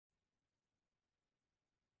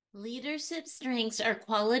Leadership strengths are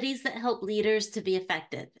qualities that help leaders to be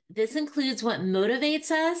effective. This includes what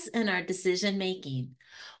motivates us in our decision making.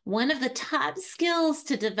 One of the top skills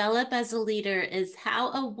to develop as a leader is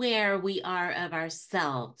how aware we are of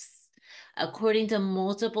ourselves, according to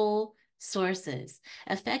multiple sources.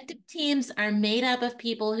 Effective teams are made up of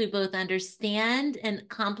people who both understand and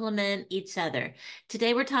complement each other.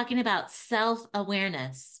 Today, we're talking about self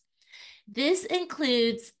awareness. This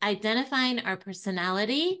includes identifying our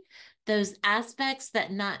personality, those aspects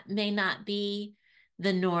that may not be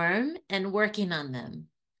the norm, and working on them.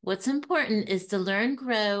 What's important is to learn,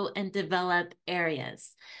 grow, and develop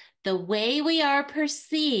areas. The way we are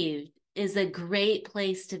perceived is a great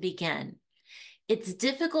place to begin. It's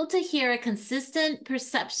difficult to hear a consistent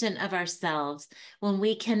perception of ourselves when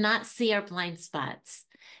we cannot see our blind spots.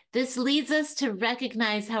 This leads us to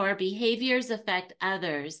recognize how our behaviors affect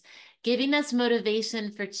others, giving us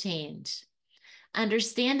motivation for change.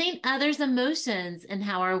 Understanding others' emotions and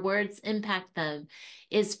how our words impact them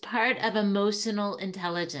is part of emotional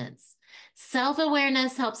intelligence. Self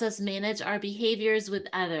awareness helps us manage our behaviors with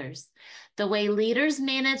others. The way leaders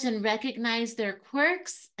manage and recognize their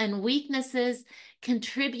quirks and weaknesses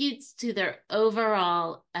contributes to their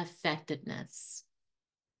overall effectiveness.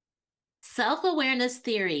 Self awareness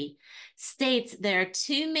theory states there are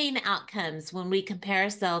two main outcomes when we compare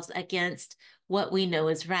ourselves against what we know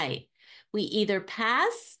is right. We either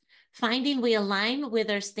pass, finding we align with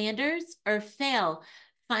our standards, or fail,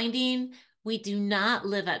 finding we do not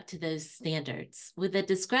live up to those standards. With a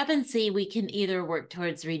discrepancy, we can either work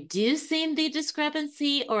towards reducing the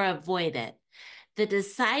discrepancy or avoid it. The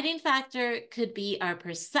deciding factor could be our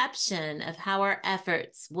perception of how our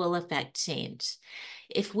efforts will affect change.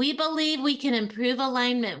 If we believe we can improve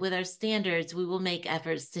alignment with our standards, we will make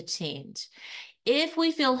efforts to change. If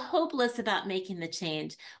we feel hopeless about making the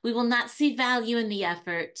change, we will not see value in the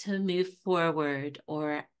effort to move forward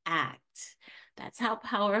or act. That's how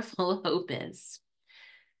powerful hope is.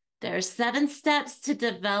 There are 7 steps to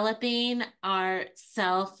developing our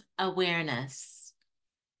self-awareness.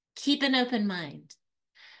 Keep an open mind.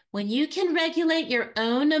 When you can regulate your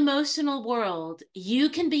own emotional world, you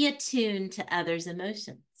can be attuned to others'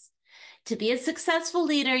 emotions. To be a successful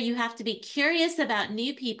leader, you have to be curious about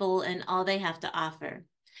new people and all they have to offer.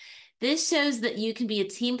 This shows that you can be a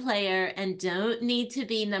team player and don't need to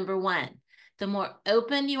be number one. The more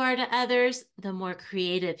open you are to others, the more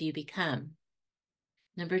creative you become.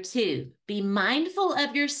 Number 2, be mindful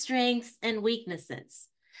of your strengths and weaknesses.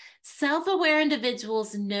 Self-aware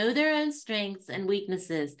individuals know their own strengths and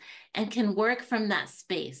weaknesses and can work from that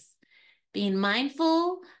space. Being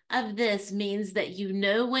mindful of this means that you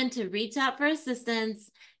know when to reach out for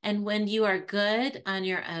assistance and when you are good on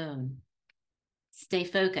your own. Stay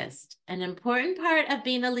focused. An important part of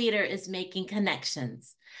being a leader is making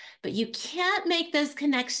connections, but you can't make those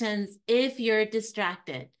connections if you're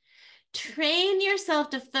distracted. Train yourself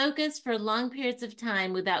to focus for long periods of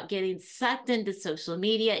time without getting sucked into social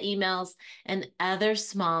media, emails, and other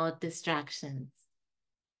small distractions.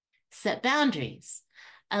 Set boundaries.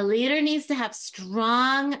 A leader needs to have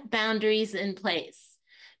strong boundaries in place.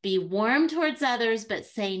 Be warm towards others, but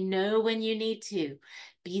say no when you need to.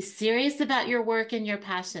 Be serious about your work and your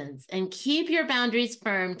passions, and keep your boundaries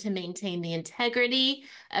firm to maintain the integrity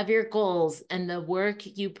of your goals and the work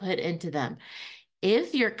you put into them.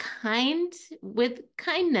 If you're kind with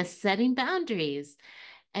kindness, setting boundaries,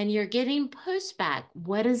 and you're getting pushback,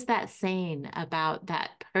 what is that saying about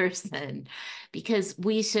that person? Because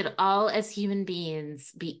we should all, as human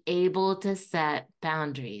beings, be able to set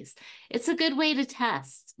boundaries. It's a good way to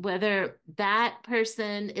test whether that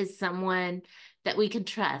person is someone that we can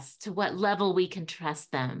trust, to what level we can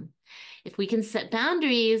trust them. If we can set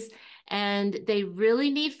boundaries and they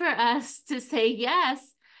really need for us to say yes,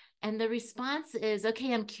 and the response is,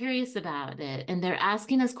 okay, I'm curious about it. And they're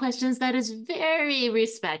asking us questions that is very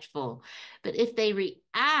respectful. But if they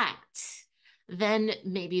react, then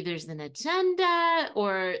maybe there's an agenda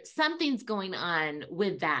or something's going on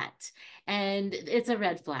with that. And it's a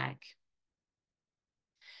red flag.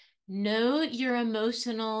 Know your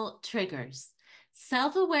emotional triggers.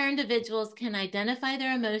 Self-aware individuals can identify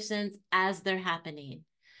their emotions as they're happening.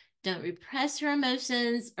 Don't repress your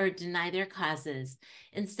emotions or deny their causes.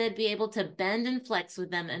 Instead, be able to bend and flex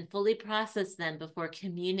with them and fully process them before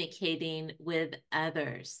communicating with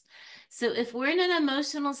others. So if we're in an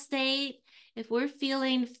emotional state, if we're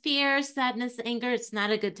feeling fear, sadness, anger, it's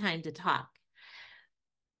not a good time to talk.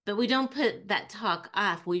 But we don't put that talk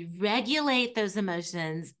off. We regulate those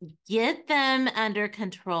emotions, get them under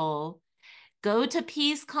control, go to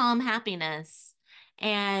peace, calm, happiness,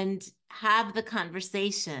 and have the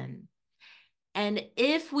conversation. And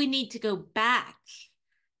if we need to go back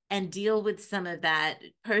and deal with some of that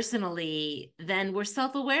personally, then we're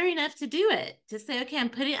self aware enough to do it, to say, okay, I'm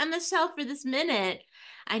putting it on the shelf for this minute.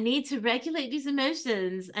 I need to regulate these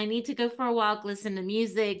emotions. I need to go for a walk, listen to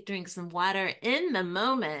music, drink some water in the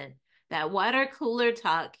moment. That water cooler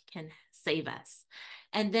talk can save us.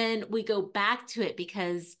 And then we go back to it,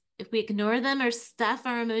 because if we ignore them or stuff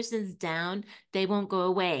our emotions down, they won't go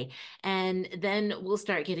away. And then we'll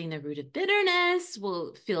start getting the root of bitterness.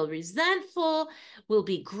 We'll feel resentful. We'll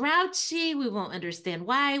be grouchy. We won't understand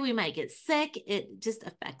why. We might get sick. It just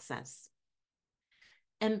affects us.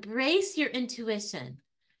 Embrace your intuition.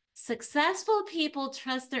 Successful people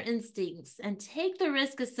trust their instincts and take the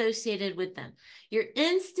risk associated with them. Your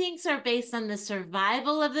instincts are based on the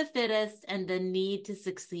survival of the fittest and the need to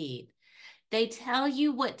succeed. They tell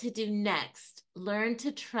you what to do next. Learn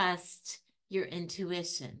to trust your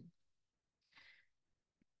intuition.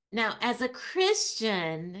 Now, as a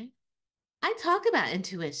Christian, I talk about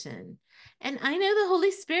intuition, and I know the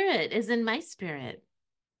Holy Spirit is in my spirit.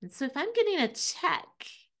 And so if I'm getting a check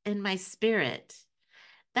in my spirit,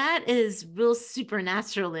 that is real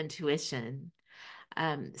supernatural intuition.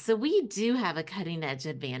 So we do have a cutting edge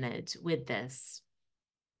advantage with this.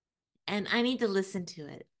 And I need to listen to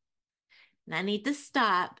it. And I need to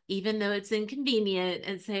stop, even though it's inconvenient,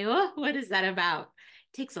 and say, oh, what is that about?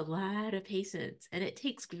 It takes a lot of patience, and it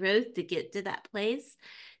takes growth to get to that place,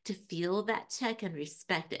 to feel that check and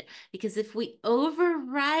respect it. Because if we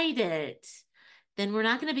override it, then we're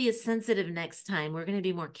not going to be as sensitive next time. We're going to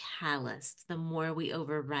be more calloused the more we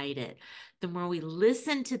override it. The more we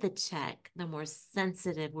listen to the check, the more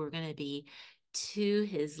sensitive we're going to be to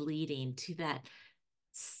his leading, to that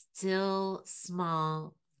still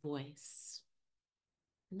small voice.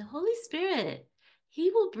 And the Holy Spirit, he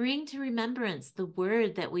will bring to remembrance the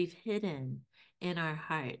word that we've hidden in our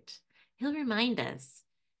heart. He'll remind us.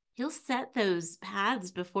 He'll set those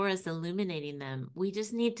paths before us, illuminating them. We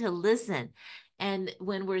just need to listen. And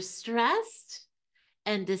when we're stressed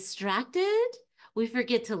and distracted, we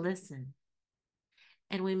forget to listen.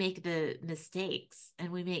 And we make the mistakes and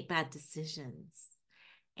we make bad decisions.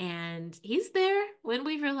 And he's there when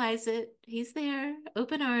we realize it. He's there,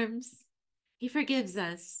 open arms. He forgives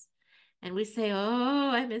us. And we say, oh,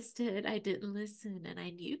 I missed it. I didn't listen and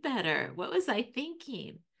I knew better. What was I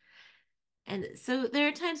thinking? And so there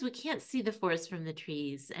are times we can't see the forest from the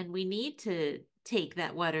trees, and we need to take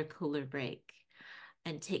that water cooler break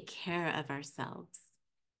and take care of ourselves.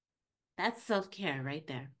 That's self-care right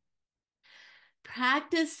there.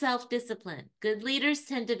 Practice self-discipline. Good leaders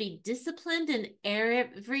tend to be disciplined in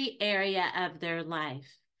every area of their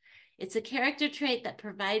life. It's a character trait that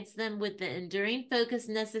provides them with the enduring focus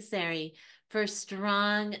necessary for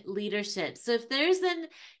strong leadership. So if there's an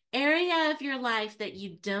area of your life that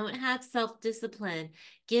you don't have self-discipline,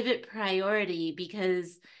 give it priority,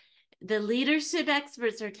 because the leadership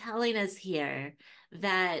experts are telling us here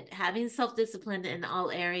that having self-discipline in all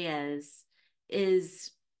areas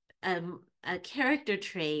is a character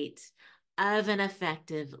trait of an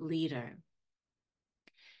effective leader.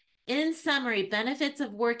 In summary, benefits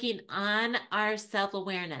of working on our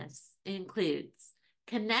self-awareness includes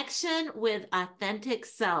connection with authentic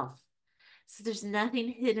self. So there's nothing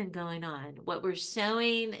hidden going on. What we're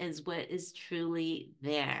showing is what is truly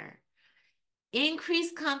there.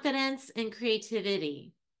 Increased confidence and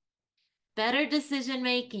creativity, better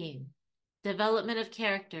decision-making, development of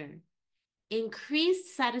character,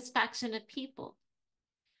 increased satisfaction of people.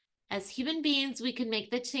 As human beings, we can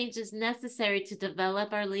make the changes necessary to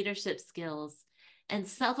develop our leadership skills, and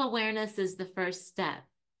self-awareness is the first step.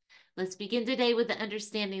 Let's begin today with the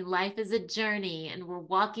understanding life is a journey, and we're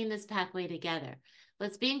walking this pathway together.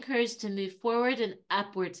 Let's be encouraged to move forward and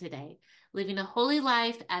upward today, living a holy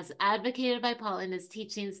life as advocated by Paul in his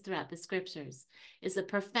teachings throughout the scriptures. It's a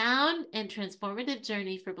profound and transformative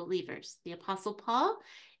journey for believers. The Apostle Paul,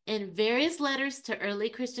 in various letters to early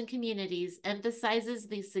Christian communities, emphasizes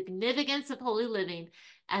the significance of holy living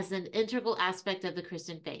as an integral aspect of the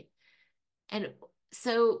Christian faith. And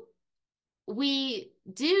so we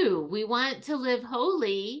want to live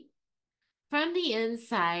holy from the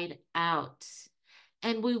inside out.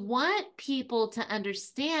 And we want people to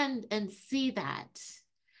understand and see that.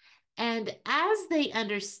 And as they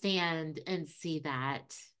understand and see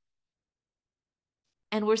that,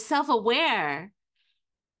 and we're self-aware,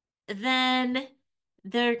 then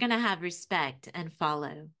they're going to have respect and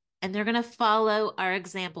follow. And they're going to follow our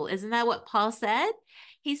example. Isn't that what Paul said?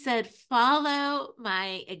 He said, follow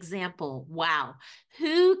my example. Wow.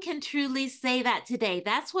 Who can truly say that today?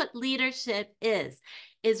 That's what leadership is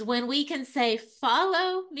when we can say,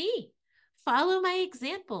 follow me, follow my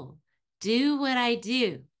example. do what I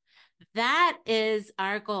do. That is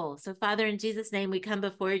our goal. So, Father, in Jesus' name, we come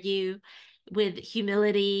before you with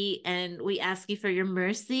humility and we ask you for your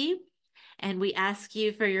mercy and we ask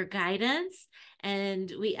you for your guidance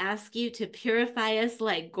and we ask you to purify us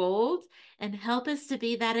like gold and help us to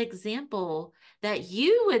be that example that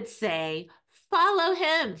you would say, follow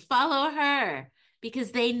him, follow her,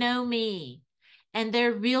 because they know me. And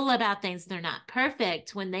they're real about things. They're not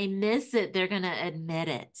perfect. When they miss it, they're going to admit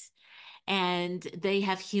it, and they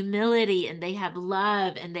have humility and they have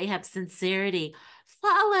love and they have sincerity.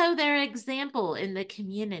 Follow their example in the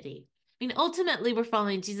community. I mean, ultimately, we're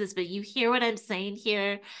following Jesus, but you hear what I'm saying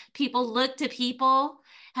here? People look to people.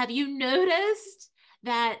 Have you noticed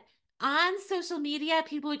that on social media,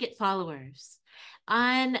 people get followers?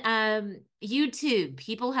 On YouTube,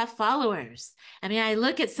 people have followers. I mean, I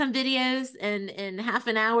look at some videos and in half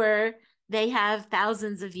an hour, they have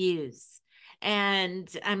thousands of views. And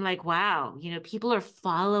I'm like, wow, people are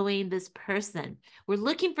following this person. We're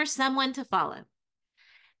looking for someone to follow.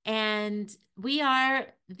 And we are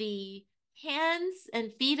the hands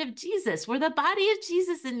and feet of Jesus. We're the body of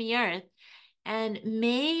Jesus in the earth. And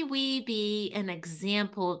may we be an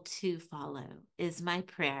example to follow, is my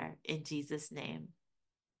prayer in Jesus' name.